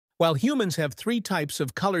While humans have three types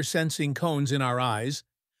of color-sensing cones in our eyes,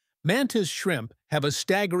 mantis shrimp have a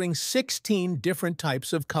staggering 16 different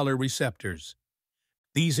types of color receptors.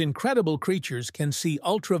 These incredible creatures can see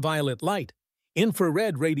ultraviolet light,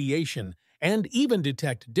 infrared radiation, and even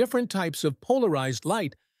detect different types of polarized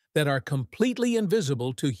light that are completely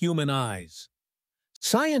invisible to human eyes.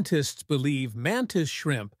 Scientists believe mantis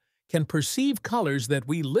shrimp can perceive colors that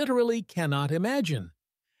we literally cannot imagine,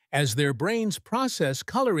 as their brains process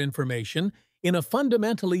color information in a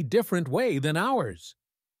fundamentally different way than ours.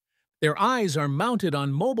 Their eyes are mounted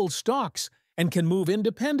on mobile stalks and can move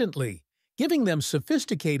independently, giving them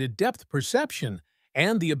sophisticated depth perception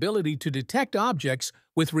and the ability to detect objects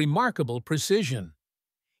with remarkable precision.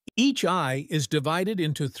 Each eye is divided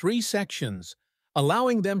into three sections,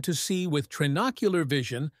 allowing them to see with trinocular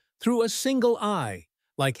vision through a single eye,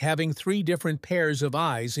 like having three different pairs of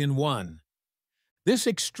eyes in one. This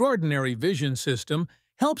extraordinary vision system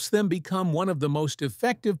helps them become one of the most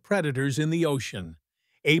effective predators in the ocean,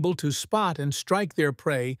 able to spot and strike their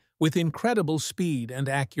prey with incredible speed and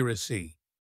accuracy.